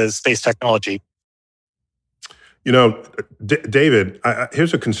in the space technology. David,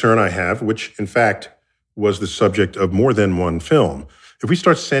 here's a concern I have, which in fact was the subject of more than one film. If we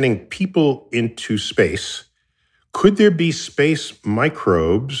start sending people into space, could there be space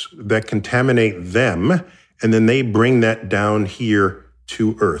microbes that contaminate them, and then they bring that down here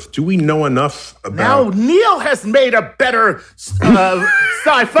to Earth? Do we know enough about... Now, Neil has made a better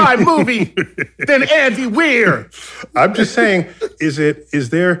sci-fi movie than Andy Weir. I'm just saying, is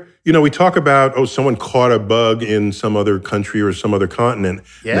there... we talk about, someone caught a bug in some other country or some other continent.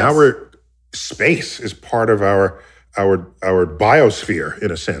 Yes. Now space is part of our biosphere in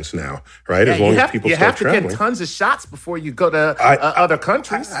a sense now, right? Yeah, as long as people start traveling. You have to get tons of shots before you go to other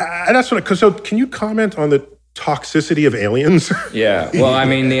countries. And that's what. So, can you comment on the toxicity of aliens? Yeah. Well, I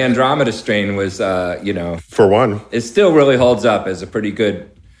mean, the Andromeda Strain was, for one, it still really holds up as a pretty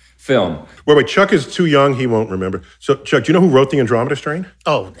good film. Wait, Chuck is too young; he won't remember. So, Chuck, do you know who wrote the Andromeda Strain?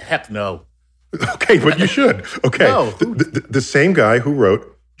 Oh, heck no. Okay, but you should. Okay, No. The same guy who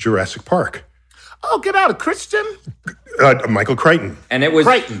wrote Jurassic Park. Oh, get out of Christian. Michael Crichton. And it was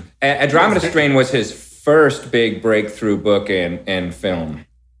Crichton. Andromeda Strain was his first big breakthrough book and film.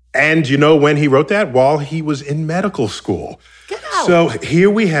 And you know when he wrote that? While he was in medical school. Get out. So here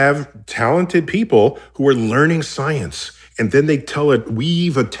we have talented people who are learning science, and then they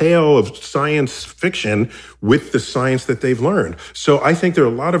weave a tale of science fiction with the science that they've learned. So I think there are a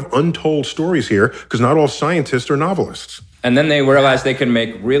lot of untold stories here, because not all scientists are novelists. And then they realized they can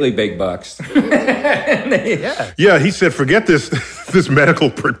make really big bucks. Yeah, he said, forget this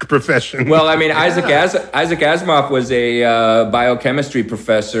medical profession. Well, I mean, Isaac Asimov was a biochemistry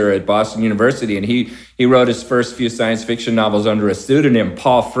professor at Boston University, and he wrote his first few science fiction novels under a pseudonym,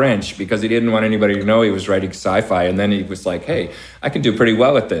 Paul French, because he didn't want anybody to know he was writing sci-fi. And then he was like, hey, I can do pretty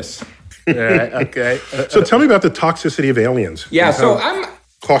well at this. Okay. So tell me about the toxicity of aliens. Yeah, so I'm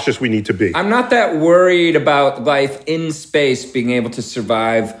cautious we need to be. I'm not that worried about life in space being able to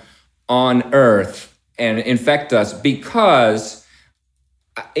survive on Earth and infect us, because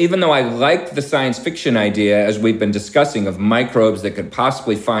even though I like the science fiction idea, as we've been discussing, of microbes that could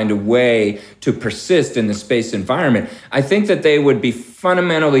possibly find a way to persist in the space environment, I think that they would be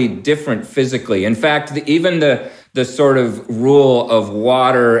fundamentally different physically. In fact, even the sort of rule of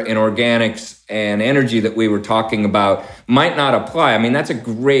water and organics and energy that we were talking about might not apply. I mean, that's a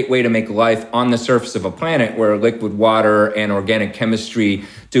great way to make life on the surface of a planet where liquid water and organic chemistry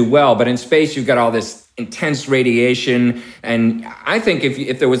do well. But in space, you've got all this intense radiation. And I think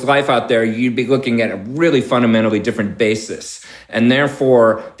if there was life out there, you'd be looking at a really fundamentally different basis. And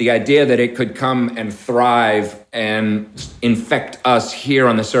therefore, the idea that it could come and thrive and infect us here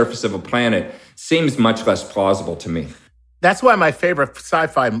on the surface of a planet seems much less plausible to me. That's why my favorite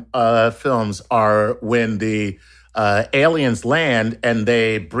sci-fi films are when the aliens land and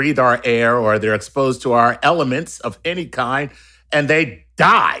they breathe our air or they're exposed to our elements of any kind and they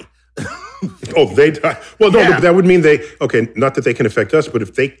die. Oh, they die. Well, no, but that would mean not that they can affect us, but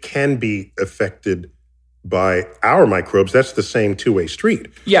if they can be affected by our microbes, that's the same two-way street.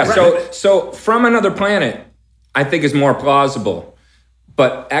 Yeah, right. So from another planet, I think is more plausible.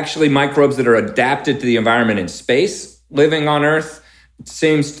 But actually microbes that are adapted to the environment in space, living on Earth,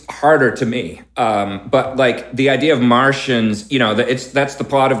 seems harder to me. But like the idea of Martians, that's the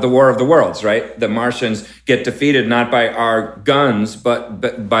plot of the War of the Worlds, right? The Martians get defeated not by our guns,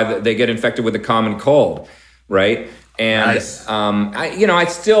 but by they get infected with a common cold, right? And nice. I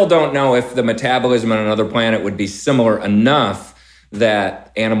still don't know if the metabolism on another planet would be similar enough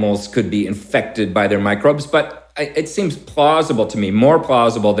that animals could be infected by their microbes, but it seems plausible to me, more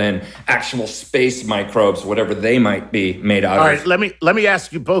plausible than actual space microbes, whatever they might be made out of. All right, let me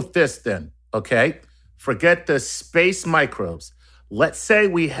ask you both this then, okay? Forget the space microbes. Let's say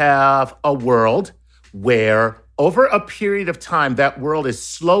we have a world where over a period of time, that world is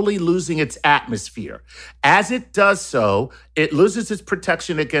slowly losing its atmosphere. As it does so, it loses its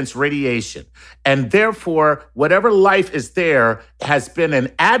protection against radiation. And therefore, whatever life is there has been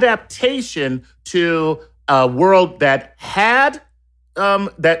an adaptation to a world that had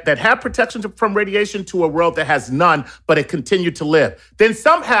that had protection from radiation to a world that has none, but it continued to live. Then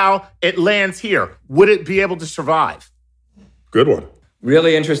somehow it lands here. Would it be able to survive? Good one.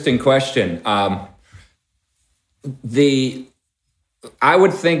 Really interesting question. I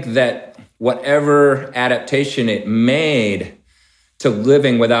would think that whatever adaptation it made to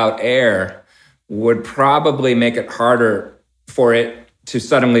living without air would probably make it harder for it to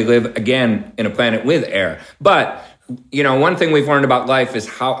suddenly live again in a planet with air. But, one thing we've learned about life is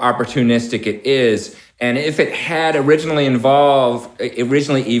how opportunistic it is. And if it had originally evolved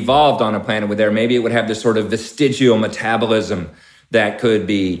on a planet with air, maybe it would have this sort of vestigial metabolism that could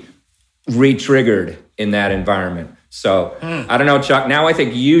be re-triggered in that environment. So, I don't know, Chuck, now I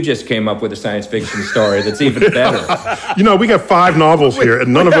think you just came up with a science fiction story that's even better. We got 5 novels here,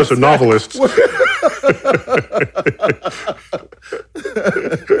 and none of us are novelists.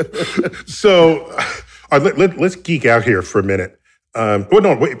 So, let's geek out here for a minute. Wait.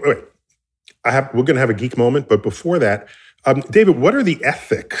 We're going to have a geek moment, but before that, David, what are the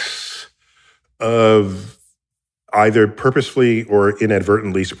ethics of either purposefully or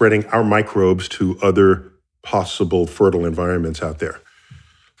inadvertently spreading our microbes to other possible fertile environments out there?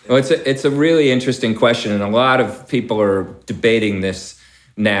 Well, it's a really interesting question, and a lot of people are debating this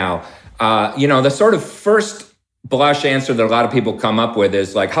now. The sort of first blush answer that a lot of people come up with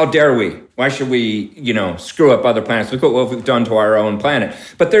is like, how dare we? Why should we, screw up other planets? Look at what we've done to our own planet.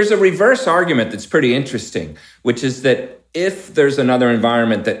 But there's a reverse argument that's pretty interesting, which is that if there's another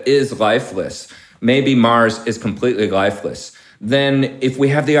environment that is lifeless, maybe Mars is completely lifeless, then if we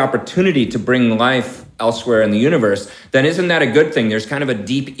have the opportunity to bring life elsewhere in the universe, then isn't that a good thing? There's kind of a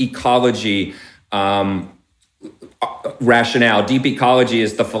deep ecology rationale. Deep ecology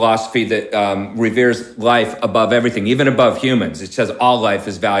is the philosophy that reveres life above everything, even above humans. It says all life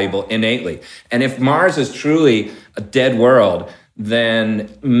is valuable innately. And if Mars is truly a dead world,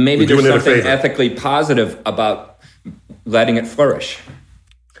 then maybe there's something ethically positive about letting it flourish.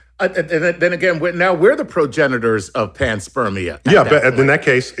 And then again, we're the progenitors of panspermia. Yeah, but in that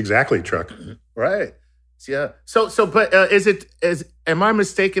case, exactly, Chuck. Right. Yeah. But am I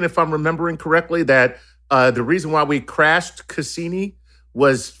mistaken if I'm remembering correctly that the reason why we crashed Cassini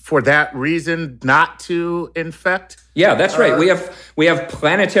was for that reason, not to infect? Yeah, that's right. We have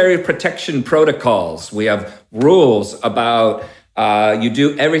planetary protection protocols. We have rules about you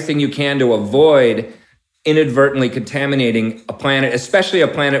do everything you can to avoid inadvertently contaminating a planet, especially a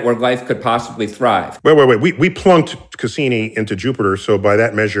planet where life could possibly thrive. Wait. We plunked Cassini into Jupiter, so by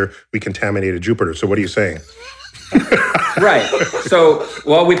that measure, we contaminated Jupiter. So what are you saying? Right. So,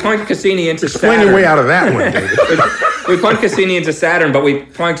 we plunked Cassini into Saturn. Explain your way out of that one, David. We plunked Cassini into Saturn, but we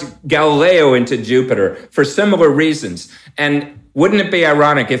plunked Galileo into Jupiter for similar reasons. And wouldn't it be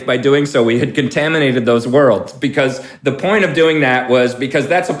ironic if by doing so we had contaminated those worlds? Because the point of doing that was because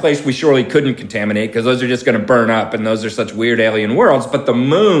that's a place we surely couldn't contaminate because those are just going to burn up and those are such weird alien worlds. But the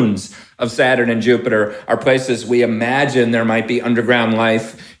moons of Saturn and Jupiter are places we imagine there might be underground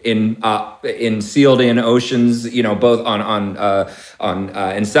life in sealed-in oceans, both on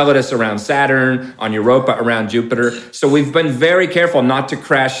Enceladus around Saturn, on Europa around Jupiter. So we've been very careful not to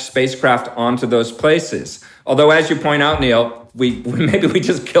crash spacecraft onto those places. Although, as you point out, Neil, we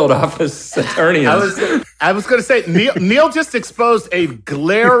just killed off the Saturnians. I was going to say, Neil just exposed a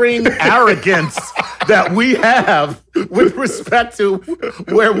glaring arrogance that we have with respect to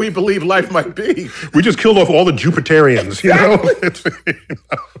where we believe life might be. We just killed off all the Jupiterians, you know?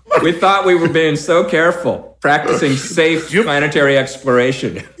 We thought we were being so careful, practicing safe planetary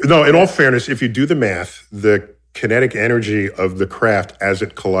exploration. No, in all fairness, if you do the math, the kinetic energy of the craft as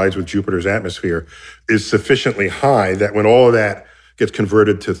it collides with Jupiter's atmosphere is sufficiently high that when all of that gets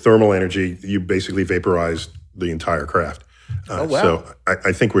converted to thermal energy, you basically vaporize the entire craft. Oh, wow. So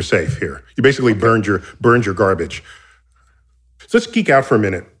I think we're safe here. You basically burned your garbage. So let's geek out for a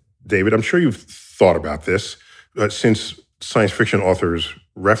minute, David. I'm sure you've thought about this since science fiction authors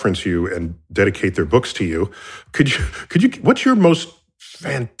reference you and dedicate their books to you. Could you? What's your most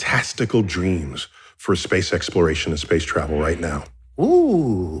fantastical dreams for space exploration and space travel right now?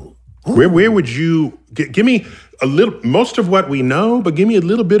 Ooh. Where would you give me a little, most of what we know, but give me a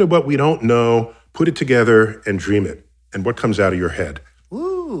little bit of what we don't know, put it together and dream it. And what comes out of your head?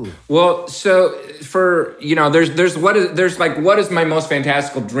 Ooh. Well, so for, there's what is my most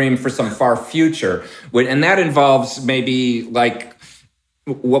fantastical dream for some far future? And that involves maybe like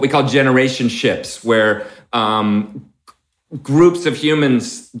what we call generation ships, where groups of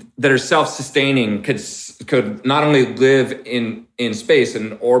humans that are self-sustaining could not only live in space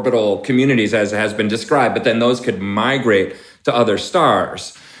in orbital communities as has been described, but then those could migrate to other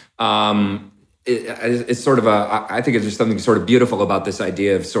stars. It's sort of I think there's something sort of beautiful about this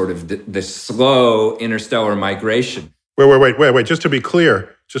idea of sort of the slow interstellar migration. Wait. Just to be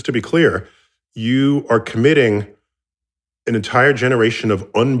clear, you are committing an entire generation of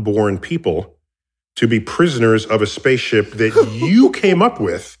unborn people to be prisoners of a spaceship that you came up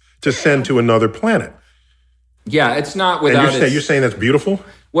with to send to another planet. Yeah, it's not without you're saying that's beautiful?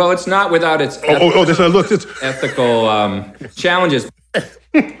 Well, it's not without its ethical challenges.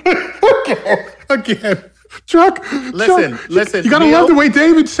 Again. Chuck, Listen. You gotta love the way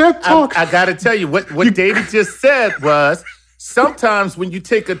David said talk. I gotta tell you, what David just said was, sometimes when you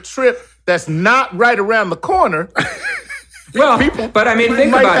take a trip that's not right around the corner, well, think about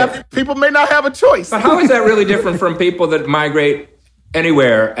it. People may not have a choice. But how is that really different from people that migrate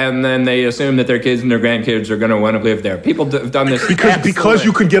anywhere and then they assume that their kids and their grandkids are going to want to live there? People have done this because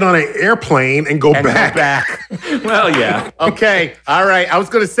you can get on an airplane and go back. Well, yeah. Okay, all right. I was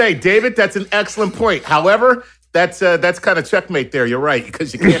going to say, David, that's an excellent point. However, that's kind of checkmate there. You're right,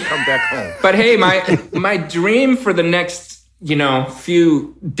 because you can't come back home. But hey, my dream for the next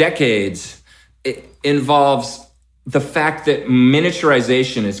few decades involves the fact that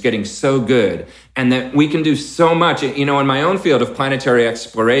miniaturization is getting so good and that we can do so much. In my own field of planetary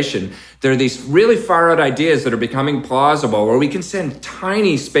exploration, there are these really far-out ideas that are becoming plausible where we can send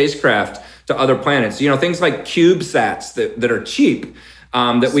tiny spacecraft to other planets. Things like CubeSats that are cheap,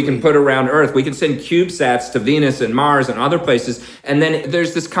 that we can put around Earth. We can send CubeSats to Venus and Mars and other places. And then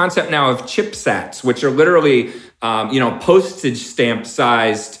there's this concept now of ChipSats, which are literally, postage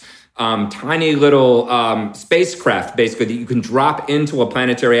stamp-sized tiny little spacecraft, basically, that you can drop into a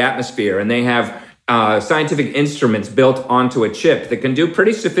planetary atmosphere. And they have scientific instruments built onto a chip that can do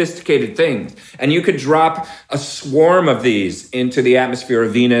pretty sophisticated things. And you could drop a swarm of these into the atmosphere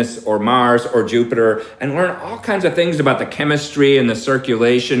of Venus or Mars or Jupiter and learn all kinds of things about the chemistry and the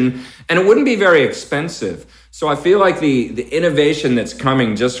circulation. And it wouldn't be very expensive. So I feel like the innovation that's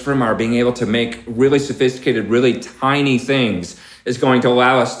coming just from our being able to make really sophisticated, really tiny things is going to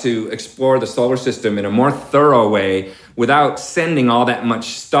allow us to explore the solar system in a more thorough way without sending all that much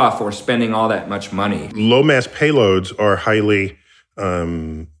stuff or spending all that much money. Low mass payloads are highly,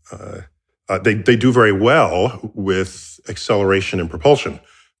 they do very well with acceleration and propulsion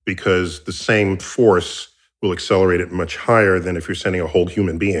because the same force will accelerate it much higher than if you're sending a whole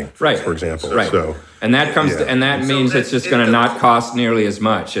human being, right, for example. Right. So, and that comes to, and that means it's just going to not cost nearly as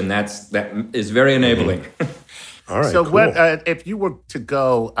much, and that is very enabling. Mm-hmm. All right. So cool. what if you were to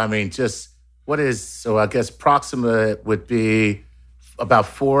go? I mean, I guess Proxima would be about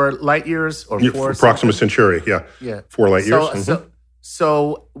 4 light years or 4. Proxima Centauri, yeah. 4 light years.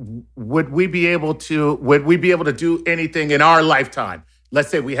 So would we be able to do anything in our lifetime? Let's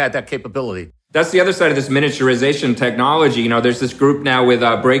say we had that capability. That's the other side of this miniaturization technology. There's this group now with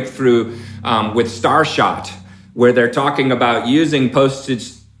Breakthrough with Starshot, where they're talking about using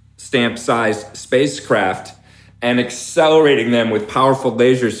postage stamp-sized spacecraft and accelerating them with powerful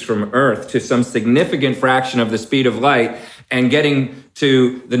lasers from Earth to some significant fraction of the speed of light and getting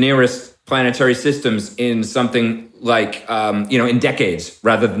to the nearest planetary systems in something like, in decades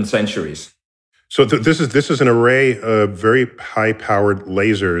rather than centuries. So this is an array of very high-powered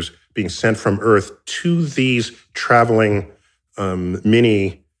lasers being sent from Earth to these traveling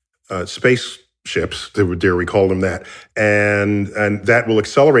mini space ships, dare we call them that, and that will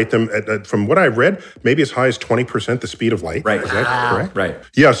accelerate them from what I've read, maybe as high as 20% the speed of light. Right. Is that correct? Right.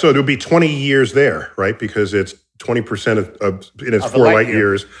 Yeah, so it'll be 20 years there, right? Because it's 20% in its 4 light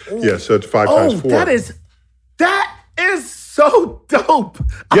years. Yeah, so it's 5 times 4. That is so dope.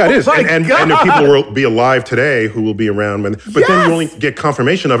 Yeah, it is. My And God. there people will be alive today who will be around then you only get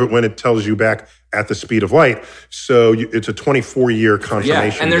confirmation of it when it tells you back at the speed of light. So it's a 24-year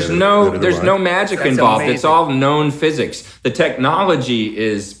confirmation. Yeah, and there's no magic That's involved. amazing. It's all known physics. The technology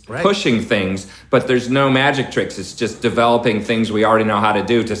is pushing things, but there's no magic tricks. It's just developing things we already know how to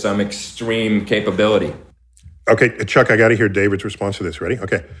do to some extreme capability. Okay, Chuck, I got to hear David's response to this. Ready?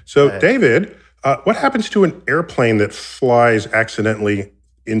 Okay. So, David, what happens to an airplane that flies accidentally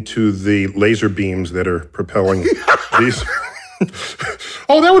into the laser beams that are propelling these?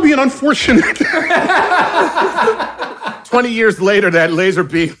 Oh, that would be an unfortunate. 20 years later, that laser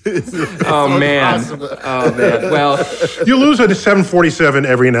beam is Oh man. Well, You lose a 747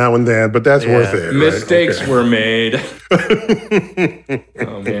 every now and then, but that's worth it. mistakes were made.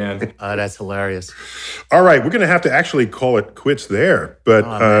 Oh man. Oh, that's hilarious. All right, we're going to have to actually call it quits there.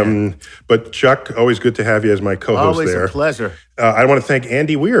 But Chuck, always good to have you as my co-host Always there. a pleasure. I want to thank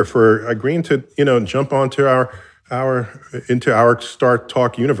Andy Weir for agreeing to jump onto our Star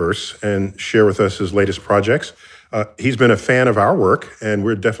Talk universe and share with us his latest projects. He's been a fan of our work, and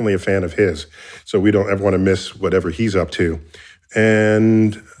we're definitely a fan of his. So we don't ever want to miss whatever he's up to.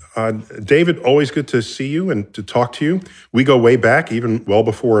 And David, always good to see you and to talk to you. We go way back, even well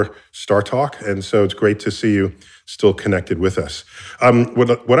before Star Talk, and so it's great to see you still connected with us.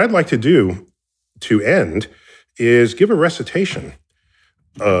 What I'd like to do to end is give a recitation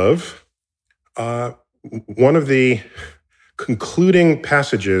of one of the concluding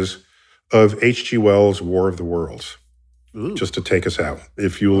passages of H.G. Wells' War of the Worlds, just to take us out,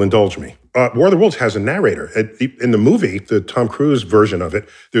 if you will indulge me. War of the Worlds has a narrator. In the movie, the Tom Cruise version of it,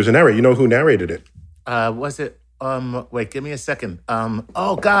 there's a narrator. You know who narrated it? Was it? Wait, give me a second.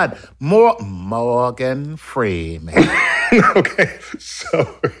 Oh God, Morgan Freeman. Okay,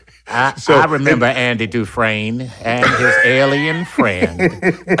 so I remember Andy Dufresne and his alien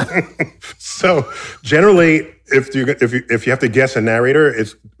friend. So generally, if you have to guess a narrator,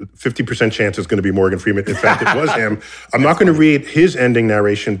 it's 50% chance it's going to be Morgan Freeman. In fact, it was him. I'm not going to read his ending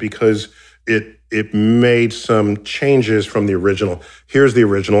narration because it made some changes from the original. Here's the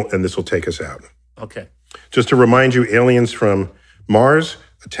original, and this will take us out. Okay. Just to remind you, aliens from Mars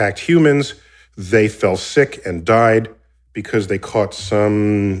attacked humans. They fell sick and died because they caught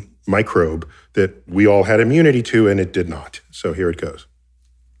some microbe that we all had immunity to, and it did not. So here it goes.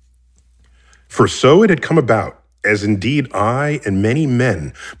 For so it had come about, as indeed I and many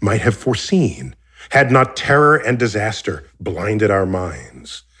men might have foreseen, had not terror and disaster blinded our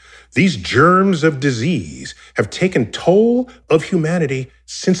minds. These germs of disease have taken toll of humanity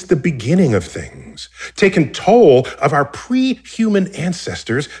since the beginning of things, taken toll of our pre-human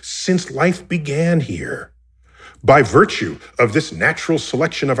ancestors since life began here. By virtue of this natural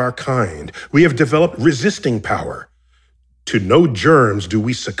selection of our kind, we have developed resisting power. To no germs do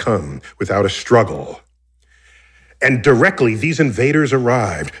we succumb without a struggle. And directly these invaders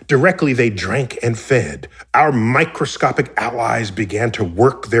arrived, directly they drank and fed, our microscopic allies began to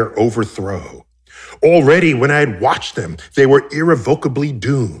work their overthrow. Already when I had watched them, they were irrevocably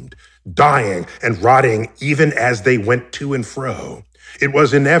doomed, dying and rotting even as they went to and fro. It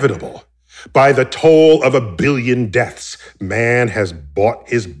was inevitable. By the toll of 1 billion deaths, man has bought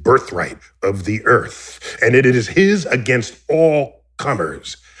his birthright of the earth, and it is his against all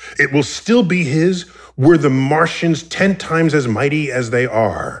comers. It will still be his were the Martians 10 times as mighty as they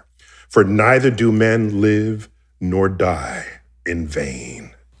are, for neither do men live nor die in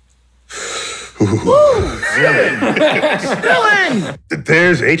vain.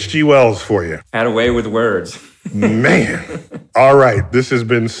 There's H.G. Wells for you. Had a way with words. Man. All right. This has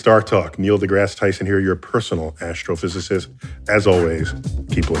been Star Talk. Neil deGrasse Tyson here, your personal astrophysicist. As always,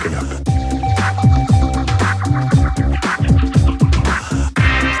 keep looking up.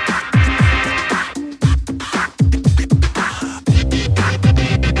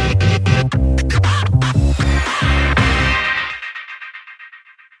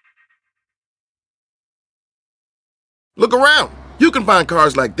 Look around. You can find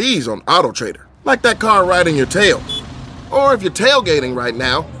cars like these on AutoTrader, like that car riding your tail. Or if you're tailgating right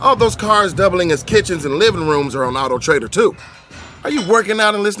now, all those cars doubling as kitchens and living rooms are on AutoTrader too. Are you working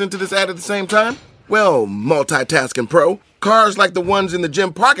out and listening to this ad at the same time? Well, multitasking pro, cars like the ones in the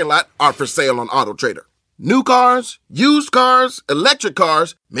gym parking lot are for sale on AutoTrader. New cars, used cars, electric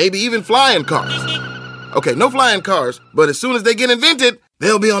cars, maybe even flying cars. Okay, no flying cars, but as soon as they get invented,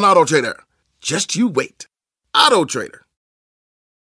 they'll be on AutoTrader. Just you wait. AutoTrader.